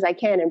as much as I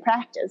can and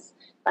practice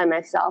by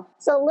myself.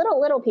 So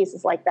little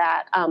pieces like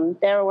that.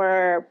 There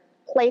were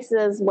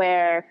places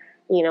where,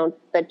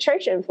 the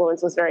church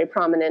influence was very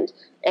prominent,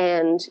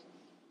 and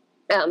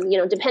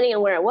depending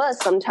on where it was,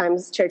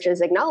 sometimes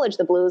churches acknowledged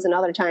the blues, and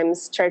other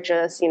times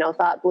churches,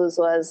 thought blues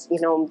was,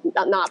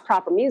 not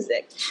proper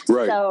music.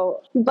 Right.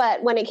 So,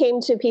 but when it came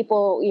to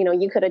people,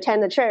 you could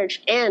attend the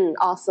church and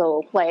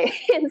also play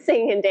and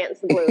sing and dance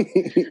the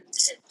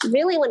blues.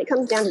 Really, when it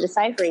comes down to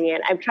deciphering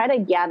it, I've tried to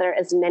gather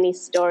as many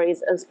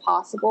stories as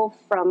possible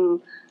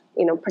from,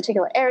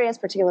 particular areas,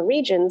 particular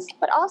regions,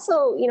 but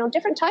also,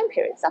 different time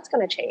periods. That's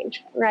going to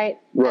change, right?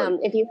 Right.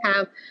 If you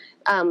have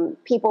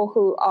people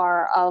who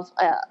are of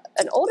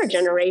an older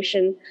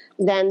generation,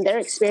 then their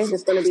experience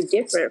is going to be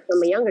different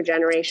from a younger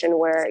generation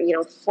where,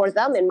 for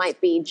them, it might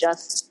be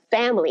just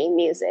family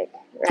music,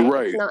 right?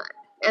 Right. It's not.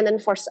 And then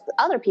for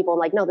other people,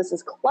 like, no, this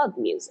is club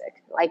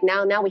music. Like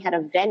now we had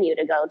a venue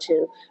to go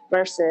to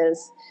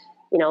versus,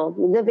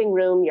 living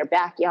room, your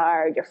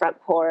backyard, your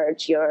front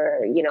porch,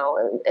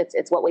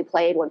 it's what we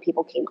played when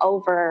people came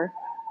over.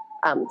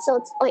 So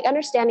it's like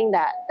understanding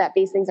that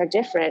these things are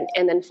different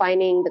and then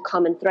finding the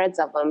common threads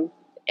of them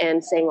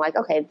and saying like,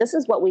 okay, this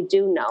is what we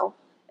do know.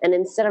 And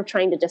instead of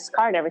trying to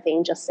discard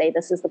everything, just say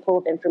this is the pool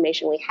of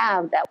information we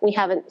have that we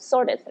haven't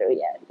sorted through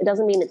yet. It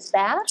doesn't mean it's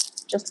bad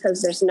just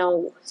because there's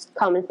no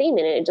common theme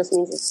in it. It just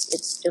means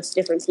it's just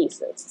different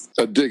pieces.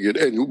 I dig it.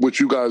 And what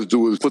you guys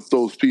do is put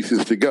those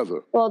pieces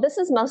together. Well, this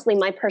is mostly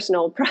my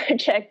personal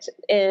project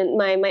in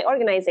my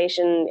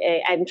organization.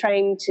 I'm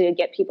trying to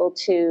get people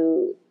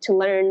to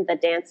learn the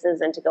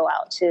dances and to go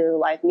out to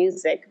live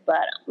music.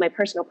 But my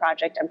personal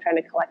project, I'm trying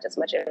to collect as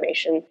much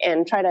information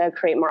and try to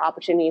create more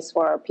opportunities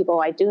for people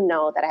I do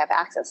know that I have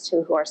access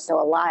to who are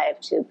still alive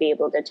to be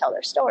able to tell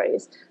their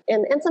stories.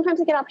 And sometimes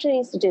I get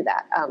opportunities to do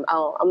that.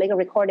 I'll make a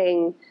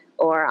recording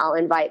or I'll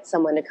invite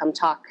someone to come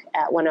talk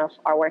at one of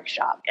our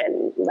workshops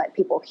and let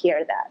people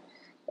hear that.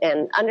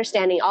 And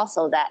understanding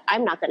also that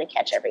I'm not going to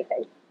catch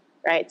everything,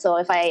 right? So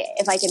if I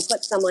can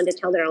put someone to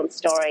tell their own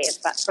story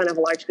in front of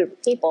a large group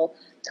of people,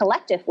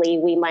 collectively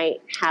we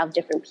might have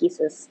different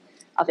pieces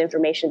of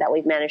information that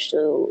we've managed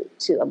to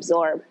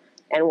absorb.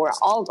 And we're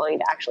all going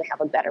to actually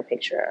have a better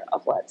picture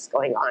of what's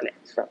going on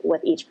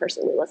with each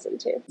person we listen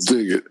to.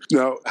 Dig it.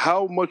 Now,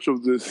 how much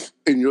of this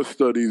in your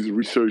studies,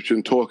 research,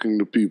 and talking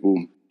to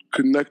people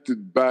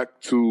connected back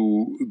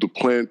to the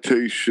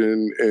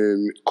plantation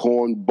and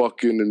corn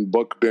bucking and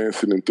buck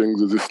dancing and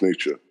things of this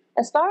nature?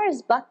 As far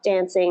as buck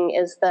dancing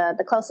is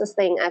the closest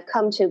thing I've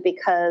come to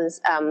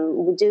because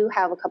we do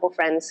have a couple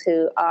friends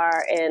who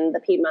are in the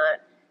Piedmont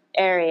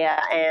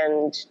area,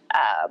 and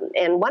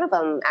one of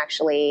them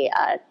actually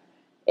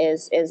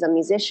is a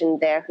musician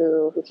there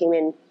who came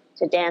in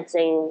to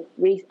dancing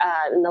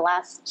in the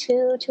last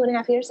two and a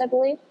half years, I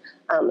believe.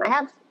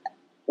 I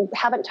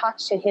haven't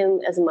talked to him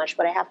as much,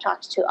 but I have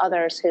talked to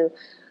others who,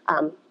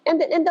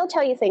 and they'll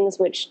tell you things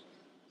which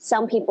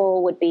some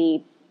people would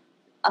be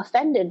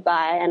offended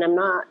by, and I'm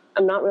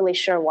not really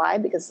sure why,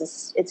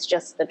 because it's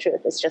just the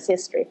truth. It's just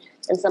history.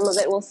 And some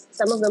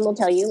of them will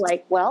tell you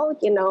like, well,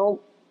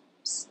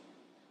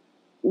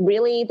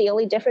 really the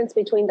only difference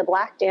between the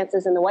black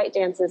dances and the white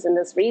dances in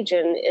this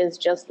region is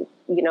just,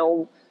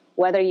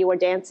 whether you were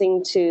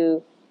dancing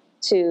to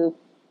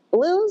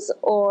blues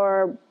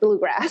or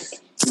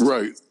bluegrass.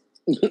 Right.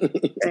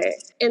 Right.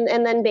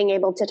 And then being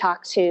able to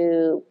talk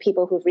to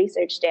people who've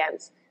researched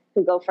dance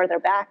who go further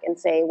back and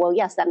say, well,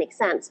 yes, that makes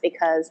sense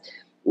because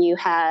you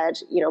had,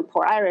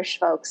 poor Irish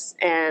folks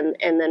and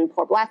then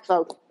poor black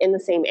folk in the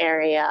same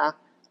area.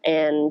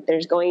 And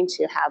there's going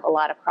to have a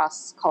lot of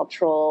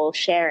cross-cultural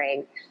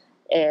sharing.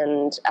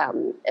 And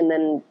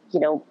then,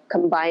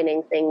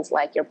 combining things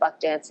like your buck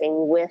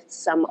dancing with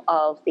some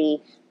of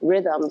the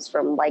rhythms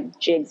from like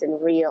jigs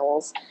and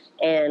reels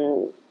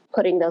and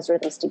putting those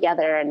rhythms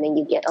together. And then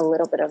you get a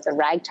little bit of the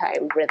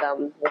ragtime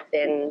rhythm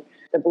within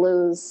the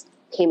blues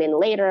came in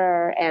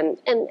later and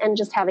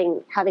just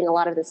having a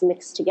lot of this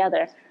mixed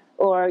together.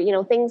 Or,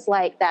 things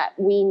like that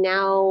we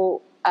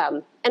now,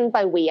 and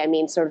by we, I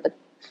mean sort of the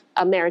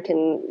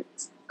American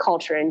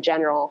culture in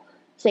general,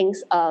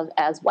 thinks of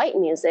as white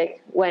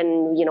music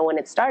when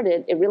it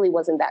started, it really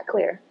wasn't that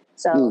clear.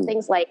 So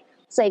things like,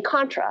 say,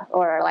 contra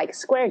or like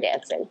square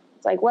dancing.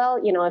 It's like, well,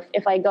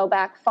 if I go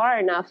back far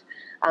enough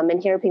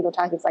and hear people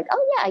talking, it's like,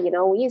 oh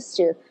yeah, we used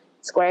to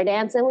square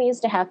dance and we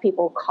used to have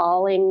people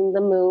calling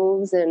the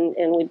moves and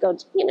we'd go,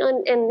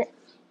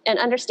 and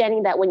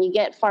understanding that when you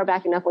get far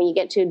back enough, when you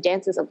get to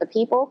dances of the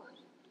people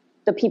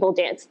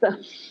dance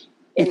them.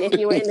 And if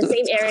you were in the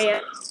same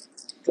area,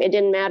 it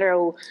didn't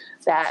matter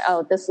that,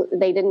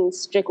 they didn't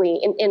strictly,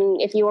 and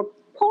if you were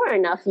poor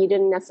enough, you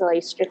didn't necessarily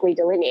strictly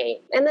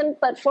delineate. And then,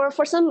 but for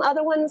some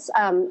other ones,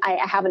 I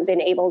haven't been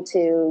able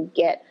to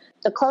get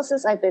the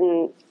closest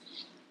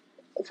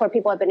for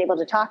people I've been able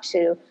to talk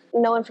to,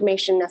 no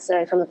information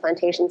necessarily from the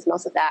plantations.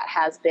 Most of that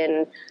has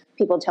been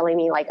people telling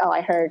me like, oh,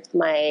 I heard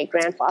my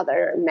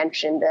grandfather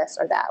mention this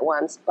or that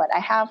once, but I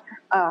have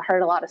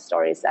heard a lot of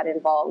stories that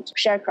involved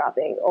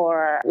sharecropping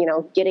or,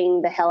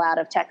 getting the hell out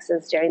of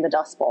Texas during the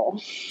Dust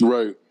Bowl.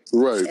 Right.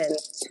 And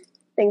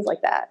things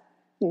like that.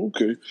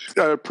 Okay.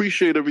 I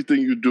appreciate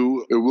everything you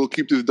do, and we'll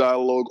keep this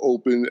dialogue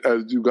open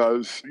as you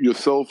guys,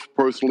 yourself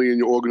personally and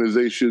your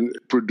organization,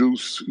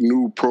 produce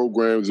new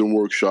programs and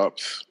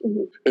workshops.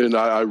 And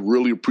I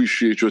really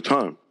appreciate your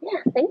time. Yeah,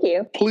 thank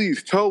you.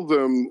 Please tell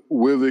them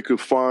where they could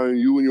find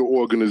you and your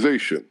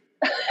organization.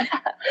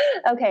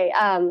 Okay.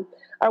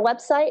 Our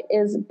website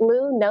is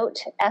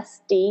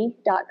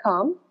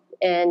bluenotesd.com,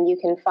 and you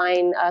can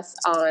find us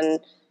on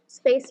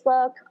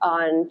Facebook,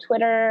 on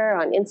Twitter,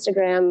 on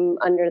Instagram,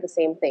 under the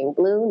same thing,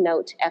 Blue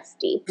Note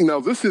SD. Now,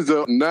 this is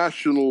a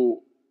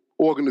national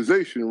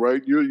organization,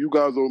 right? You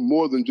guys are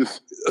more than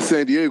just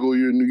San Diego.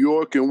 You're in New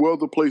York, and where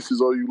other places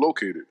are you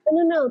located?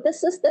 No.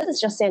 This is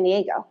just San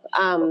Diego.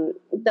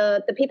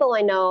 The people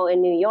I know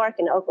in New York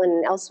and Oakland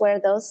and elsewhere,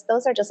 those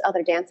are just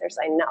other dancers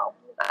I know.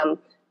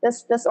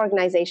 This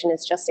organization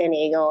is just San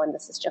Diego, and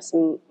this is just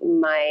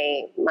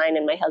mine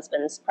and my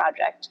husband's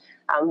project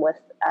with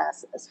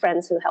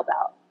friends who help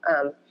out.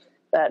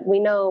 But we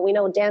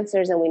know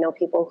dancers, and we know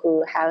people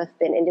who have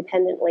been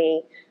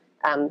independently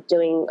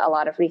doing a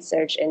lot of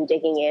research and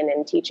digging in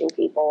and teaching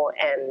people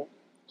and,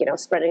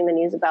 spreading the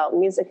news about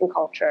music and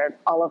culture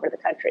all over the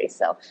country.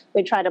 So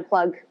we try to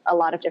plug a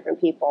lot of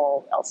different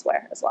people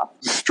elsewhere as well.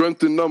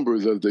 Strength in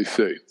numbers, as they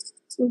say.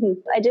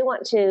 I do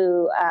want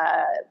to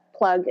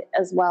plug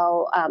as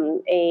well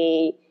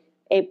a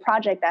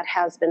project that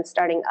has been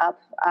starting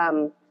up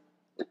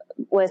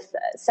with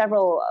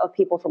several of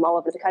people from all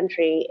over the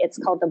country. It's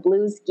called the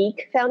Blues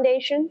Geek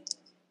Foundation.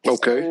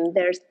 Okay. And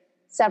there's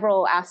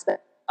several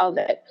aspects of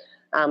it.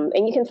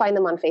 And you can find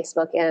them on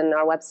Facebook, and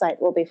our website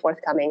will be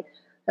forthcoming.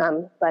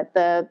 But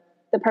the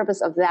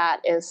purpose of that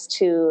is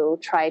to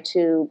try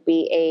to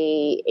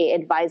be a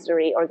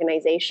advisory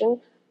organization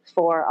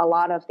for a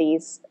lot of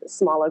these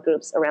smaller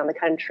groups around the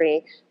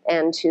country,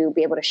 and to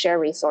be able to share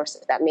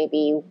resources that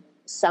maybe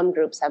some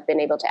groups have been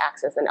able to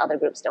access and other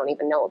groups don't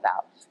even know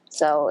about.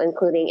 So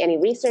including any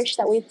research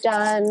that we've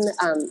done,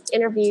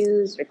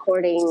 interviews,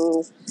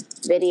 recordings,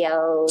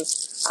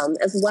 videos,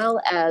 as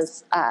well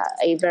as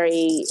a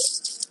very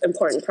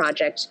important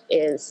project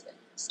is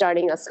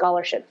starting a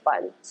scholarship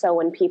fund. So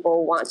when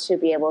people want to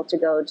be able to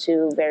go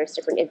to various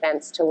different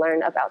events to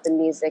learn about the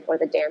music or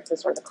the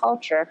dances or the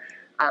culture,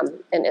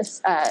 and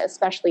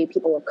especially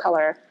people of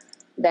color,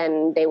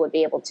 then they would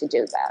be able to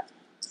do that.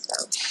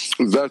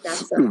 So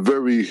that's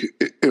very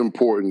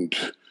important.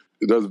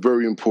 That's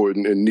very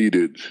important and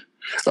needed.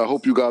 I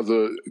hope you guys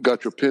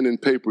got your pen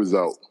and papers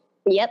out.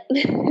 Yep.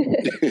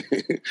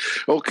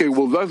 Okay,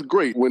 well, that's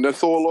great. When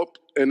that's all up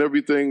and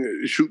everything,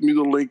 shoot me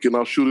the link and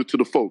I'll shoot it to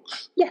the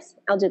folks. Yes,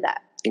 I'll do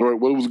that. All right.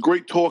 Well, it was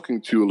great talking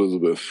to you,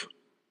 Elizabeth.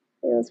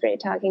 It was great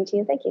talking to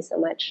you. Thank you so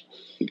much.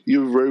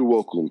 You're very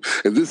welcome.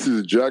 And this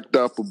is Jack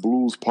Dapper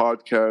Blues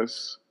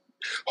Podcast.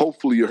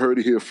 Hopefully you heard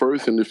it here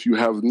first, and if you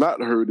have not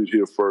heard it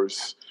here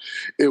first,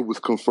 it was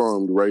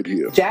confirmed right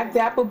here. Jack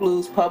Dapper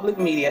Blues Public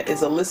Media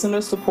is a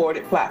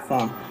listener-supported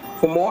platform.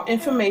 For more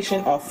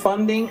information on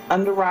funding,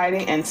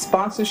 underwriting, and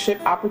sponsorship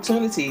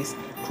opportunities,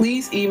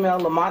 please email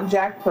Lamont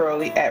Jack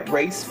Pearlie at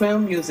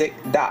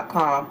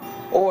racefilmmusic.com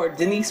or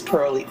Denise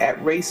Pearlie at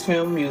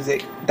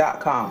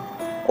racefilmmusic.com.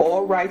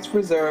 All rights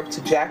reserved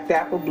to Jack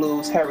Dapper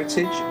Blues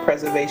Heritage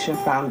Preservation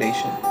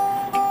Foundation.